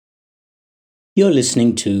You're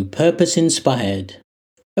listening to Purpose Inspired,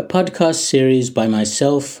 a podcast series by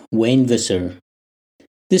myself, Wayne Visser.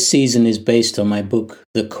 This season is based on my book,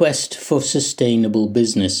 The Quest for Sustainable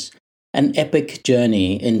Business, an epic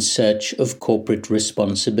journey in search of corporate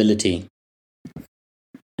responsibility.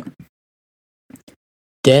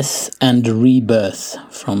 Death and Rebirth,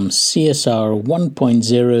 from CSR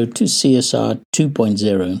 1.0 to CSR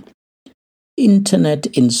 2.0. Internet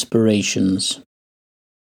Inspirations.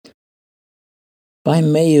 By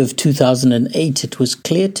May of 2008, it was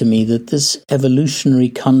clear to me that this evolutionary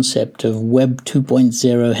concept of Web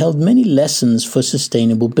 2.0 held many lessons for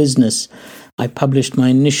sustainable business. I published my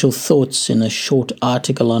initial thoughts in a short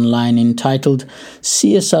article online entitled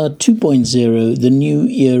CSR 2.0, The New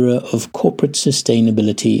Era of Corporate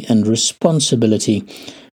Sustainability and Responsibility,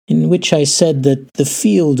 in which I said that the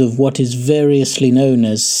field of what is variously known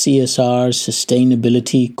as CSR,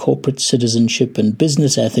 sustainability, corporate citizenship, and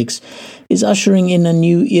business ethics is ushering in a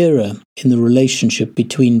new era in the relationship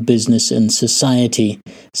between business and society.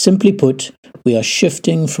 Simply put, we are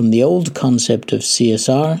shifting from the old concept of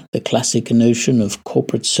CSR, the classic notion of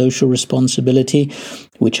corporate social responsibility,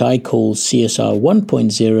 which I call CSR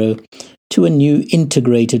 1.0, to a new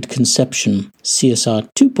integrated conception, CSR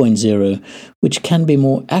 2.0, which can be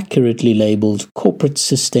more accurately labeled corporate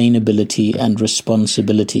sustainability and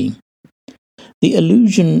responsibility. The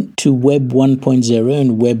allusion to Web 1.0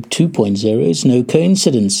 and Web 2.0 is no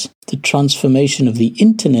coincidence. The transformation of the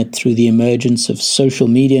Internet through the emergence of social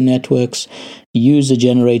media networks,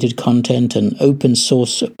 user-generated content, and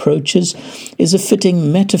open-source approaches is a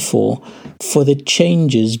fitting metaphor for the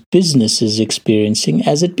changes business is experiencing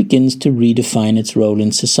as it begins to redefine its role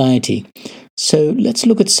in society. So let's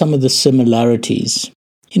look at some of the similarities.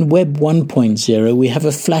 In Web 1.0, we have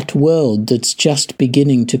a flat world that's just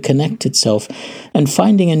beginning to connect itself and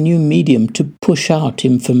finding a new medium to push out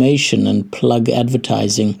information and plug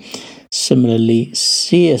advertising. Similarly,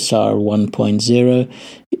 CSR 1.0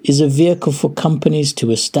 is a vehicle for companies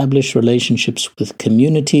to establish relationships with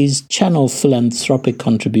communities, channel philanthropic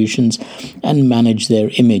contributions, and manage their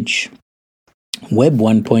image. Web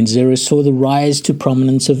 1.0 saw the rise to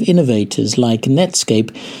prominence of innovators like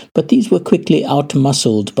Netscape, but these were quickly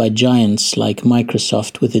outmuscled by giants like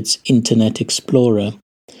Microsoft with its Internet Explorer.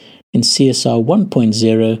 In CSR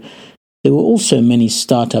 1.0, there were also many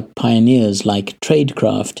startup pioneers like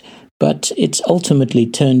Tradecraft, but it's ultimately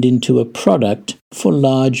turned into a product for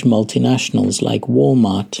large multinationals like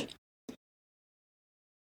Walmart.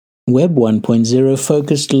 Web 1.0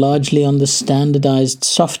 focused largely on the standardized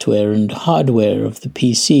software and hardware of the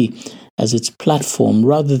PC as its platform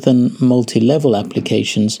rather than multi-level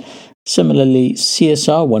applications. Similarly,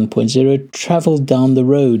 CSR 1.0 traveled down the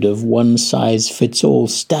road of one-size-fits-all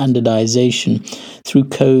standardization through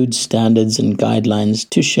code, standards, and guidelines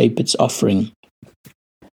to shape its offering.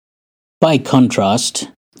 By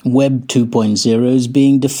contrast, Web 2.0 is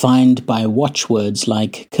being defined by watchwords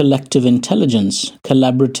like collective intelligence,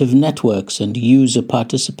 collaborative networks, and user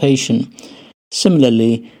participation.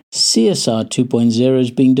 Similarly, CSR 2.0 is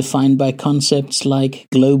being defined by concepts like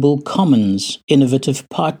global commons, innovative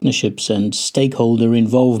partnerships, and stakeholder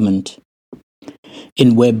involvement.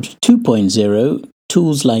 In Web 2.0,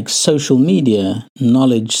 tools like social media,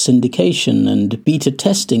 knowledge syndication, and beta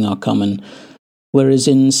testing are common, whereas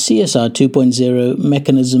in CSR 2.0,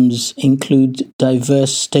 mechanisms include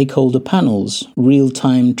diverse stakeholder panels,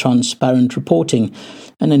 real-time transparent reporting,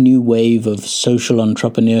 and a new wave of social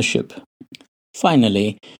entrepreneurship.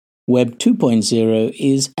 Finally, Web 2.0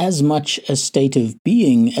 is as much a state of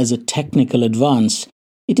being as a technical advance.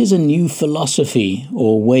 It is a new philosophy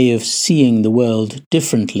or way of seeing the world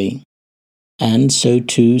differently. And so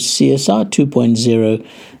too, CSR 2.0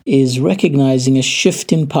 is recognizing a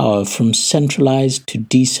shift in power from centralized to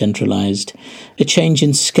decentralized, a change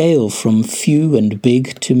in scale from few and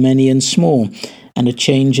big to many and small, and a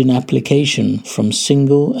change in application from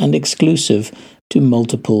single and exclusive to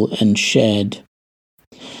multiple and shared.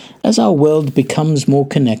 As our world becomes more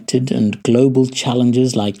connected and global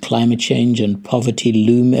challenges like climate change and poverty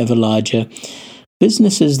loom ever larger,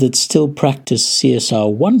 businesses that still practice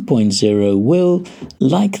CSR 1.0 will,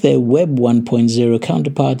 like their Web 1.0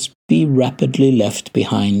 counterparts, be rapidly left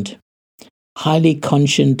behind. Highly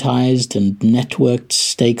conscientized and networked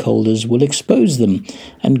stakeholders will expose them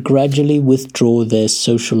and gradually withdraw their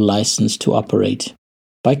social license to operate.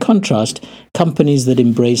 By contrast, companies that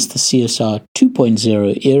embrace the CSR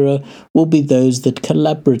 2.0 era will be those that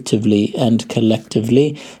collaboratively and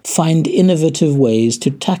collectively find innovative ways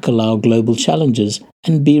to tackle our global challenges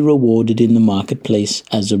and be rewarded in the marketplace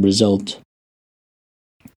as a result.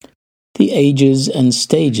 The ages and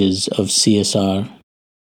stages of CSR.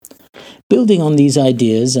 Building on these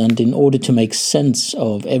ideas, and in order to make sense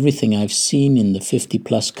of everything I've seen in the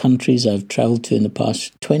 50-plus countries I've traveled to in the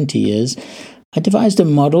past 20 years, I devised a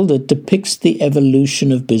model that depicts the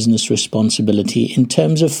evolution of business responsibility in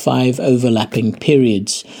terms of 5 overlapping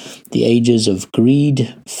periods: the ages of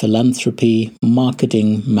greed, philanthropy,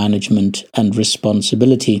 marketing, management, and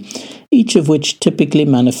responsibility, each of which typically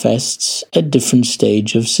manifests a different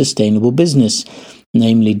stage of sustainable business,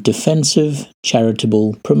 namely defensive,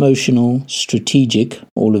 charitable, promotional, strategic,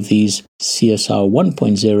 all of these CSR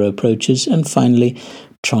 1.0 approaches, and finally,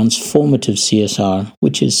 transformative CSR,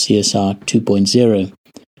 which is CSR 2.0.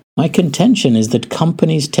 My contention is that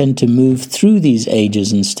companies tend to move through these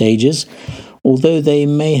ages and stages, although they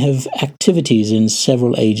may have activities in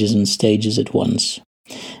several ages and stages at once,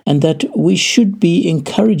 and that we should be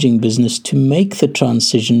encouraging business to make the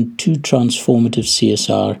transition to transformative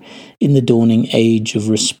CSR in the dawning age of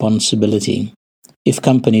responsibility. If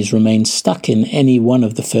companies remain stuck in any one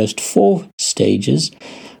of the first 4 stages,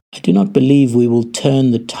 I do not believe we will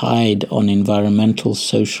turn the tide on environmental,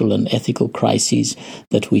 social, and ethical crises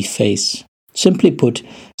that we face. Simply put,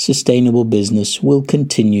 sustainable business will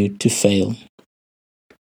continue to fail.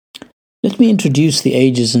 Let me introduce the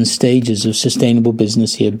ages and stages of sustainable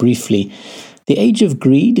business here briefly. The age of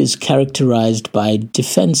greed is characterized by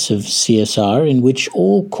defensive CSR, in which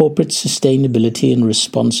all corporate sustainability and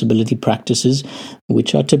responsibility practices,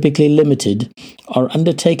 which are typically limited, are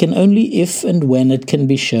undertaken only if and when it can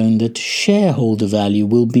be shown that shareholder value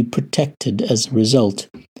will be protected as a result.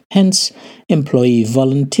 Hence, employee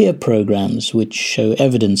volunteer programs, which show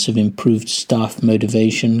evidence of improved staff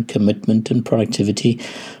motivation, commitment, and productivity,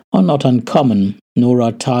 are not uncommon, nor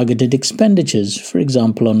are targeted expenditures, for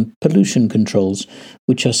example on pollution controls,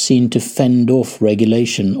 which are seen to fend off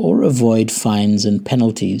regulation or avoid fines and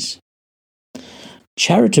penalties.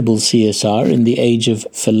 Charitable CSR in the age of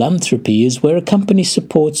philanthropy is where a company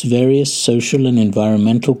supports various social and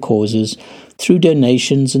environmental causes through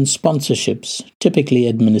donations and sponsorships, typically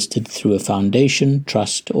administered through a foundation,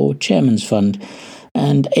 trust, or chairman's fund,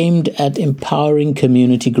 and aimed at empowering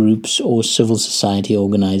community groups or civil society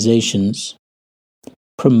organizations.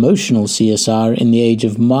 Promotional CSR in the age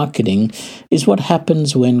of marketing is what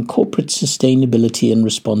happens when corporate sustainability and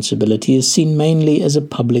responsibility is seen mainly as a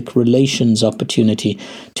public relations opportunity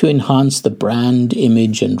to enhance the brand,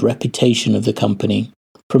 image, and reputation of the company.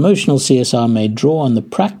 Promotional CSR may draw on the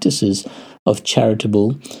practices of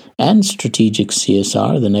charitable and strategic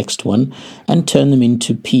CSR, the next one, and turn them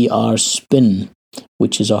into PR spin,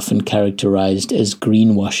 which is often characterized as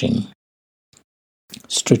greenwashing.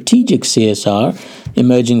 Strategic CSR,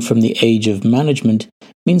 emerging from the age of management,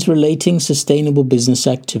 means relating sustainable business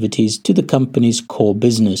activities to the company's core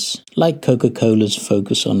business, like Coca-Cola's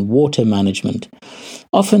focus on water management,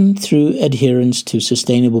 often through adherence to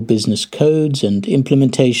sustainable business codes and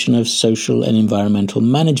implementation of social and environmental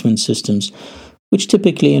management systems, which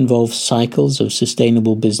typically involve cycles of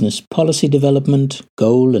sustainable business policy development,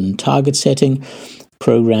 goal and target setting,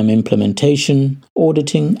 program implementation,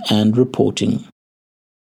 auditing, and reporting.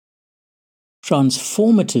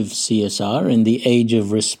 Transformative CSR in the age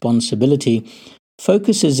of responsibility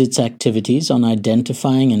focuses its activities on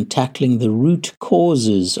identifying and tackling the root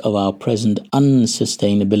causes of our present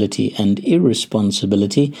unsustainability and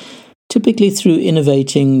irresponsibility, typically through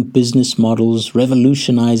innovating business models,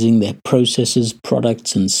 revolutionizing their processes,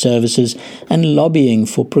 products, and services, and lobbying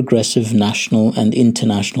for progressive national and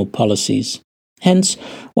international policies. Hence,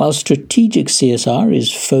 while strategic CSR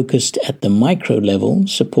is focused at the micro level,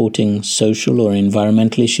 supporting social or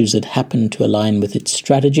environmental issues that happen to align with its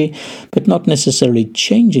strategy, but not necessarily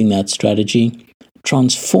changing that strategy,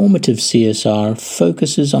 transformative CSR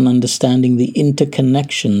focuses on understanding the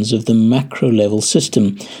interconnections of the macro-level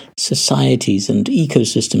system, societies and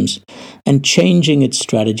ecosystems, and changing its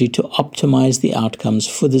strategy to optimize the outcomes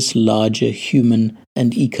for this larger human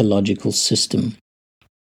and ecological system.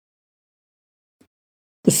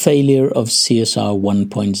 The failure of CSR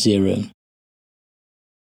 1.0.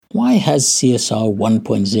 Why has CSR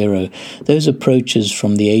 1.0, those approaches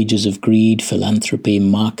from the ages of greed, philanthropy,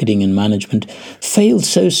 marketing, and management, failed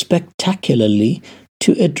so spectacularly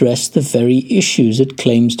to address the very issues it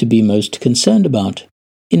claims to be most concerned about?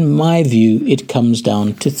 In my view, it comes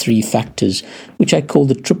down to 3 factors, which I call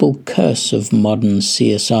the triple curse of modern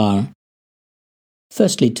CSR.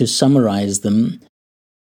 Firstly, to summarize them,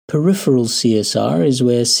 peripheral CSR is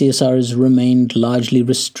where CSR has remained largely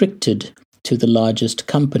restricted to the largest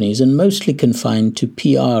companies and mostly confined to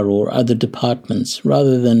PR or other departments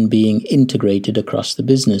rather than being integrated across the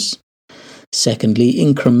business. Secondly,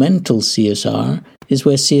 incremental CSR is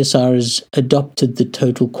where CSR has adopted the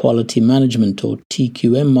Total Quality Management or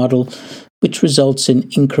TQM model, which results in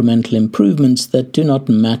incremental improvements that do not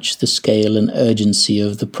match the scale and urgency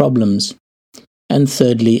of the problems. And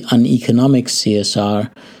thirdly, uneconomic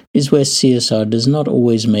CSR is where CSR does not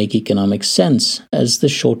always make economic sense, as the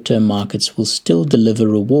short-term markets will still deliver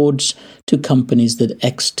rewards to companies that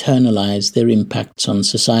externalize their impacts on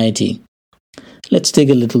society. Let's dig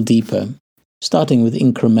a little deeper. Starting with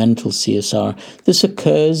incremental CSR, this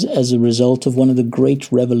occurs as a result of one of the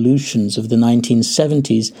great revolutions of the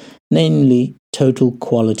 1970s, namely Total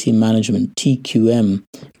Quality Management, TQM,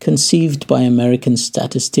 conceived by American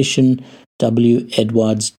statistician W.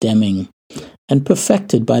 Edwards Deming, and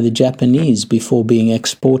perfected by the Japanese before being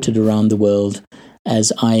exported around the world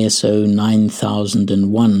as ISO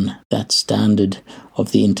 9001, that standard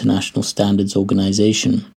of the International Standards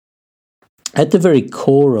Organization. At the very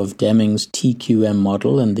core of Deming's TQM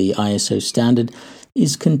model and the ISO standard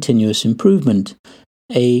is continuous improvement,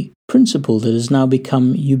 a principle that has now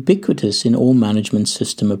become ubiquitous in all management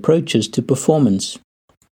system approaches to performance.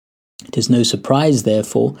 It is no surprise,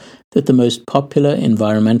 therefore, that the most popular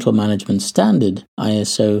environmental management standard,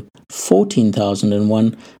 ISO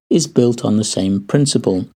 14001, is built on the same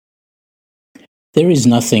principle. There is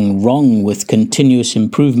nothing wrong with continuous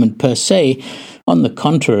improvement per se. On the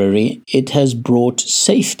contrary, it has brought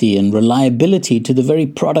safety and reliability to the very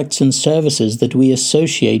products and services that we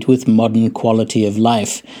associate with modern quality of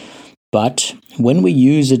life. But when we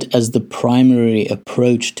use it as the primary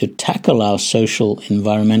approach to tackle our social,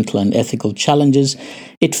 environmental, and ethical challenges,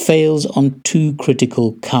 it fails on two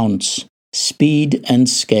critical counts: speed and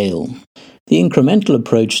scale. The incremental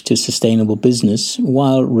approach to sustainable business,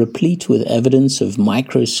 while replete with evidence of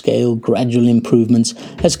micro-scale gradual improvements,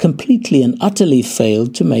 has completely and utterly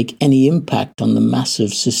failed to make any impact on the massive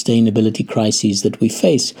sustainability crises that we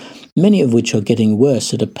face, many of which are getting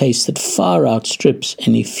worse at a pace that far outstrips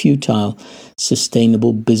any futile,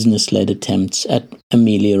 sustainable business-led attempts at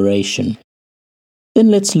amelioration. Then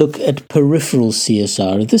let's look at peripheral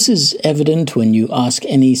CSR. This is evident when you ask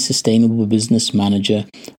any sustainable business manager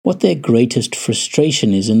what their greatest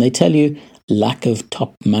frustration is, and they tell you lack of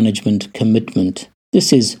top management commitment.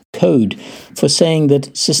 This is code for saying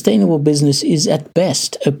that sustainable business is at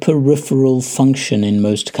best a peripheral function in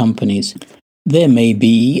most companies. There may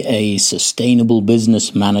be a sustainable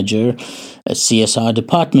business manager, a CSR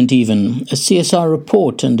department even, a CSR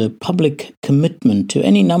report, and a public commitment to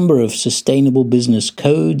any number of sustainable business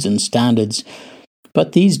codes and standards,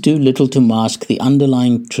 but these do little to mask the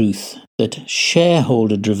underlying truth that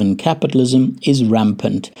shareholder-driven capitalism is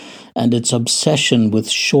rampant, and its obsession with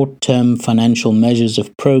short-term financial measures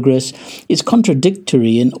of progress is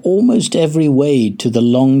contradictory in almost every way to the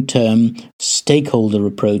long-term stakeholder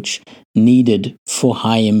approach needed for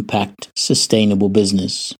high-impact sustainable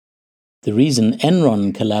business. The reason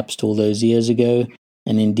Enron collapsed all those years ago,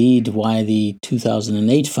 and indeed why the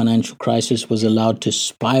 2008 financial crisis was allowed to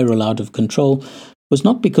spiral out of control, was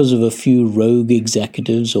not because of a few rogue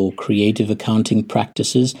executives or creative accounting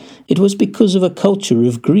practices. It was because of a culture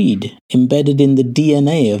of greed embedded in the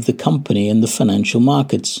DNA of the company and the financial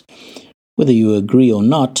markets. Whether you agree or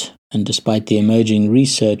not, and despite the emerging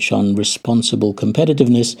research on responsible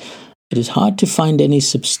competitiveness, it is hard to find any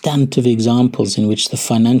substantive examples in which the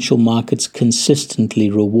financial markets consistently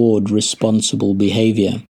reward responsible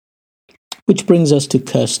behavior. Which brings us to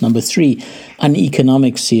curse number 3,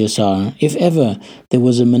 uneconomic CSR. If ever there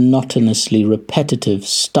was a monotonously repetitive,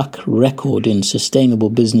 stuck record in sustainable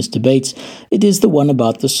business debates, it is the one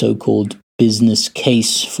about the so-called business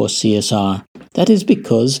case for CSR. That is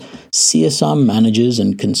because CSR managers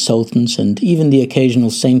and consultants and even the occasional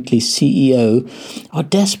saintly CEO are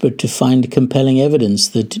desperate to find compelling evidence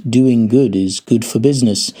that doing good is good for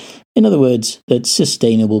business. In other words, that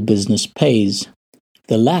sustainable business pays.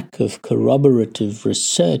 The lack of corroborative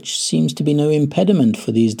research seems to be no impediment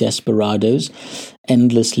for these desperados,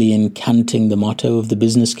 endlessly incanting the motto of the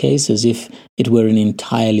business case as if it were an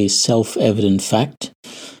entirely self-evident fact.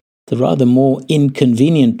 The rather more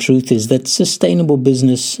inconvenient truth is that sustainable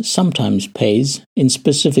business sometimes pays in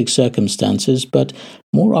specific circumstances, but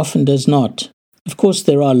more often does not. Of course,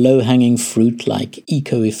 there are low-hanging fruit like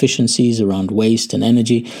eco-efficiencies around waste and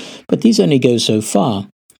energy, but these only go so far.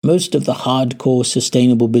 Most of the hardcore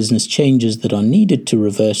sustainable business changes that are needed to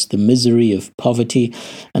reverse the misery of poverty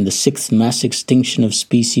and the 6th mass extinction of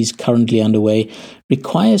species currently underway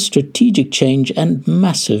require strategic change and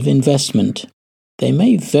massive investment. They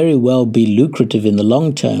may very well be lucrative in the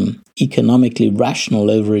long term, economically rational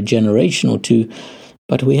over a generation or two,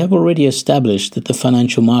 but we have already established that the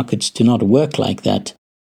financial markets do not work like that.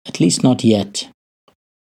 at least not yet.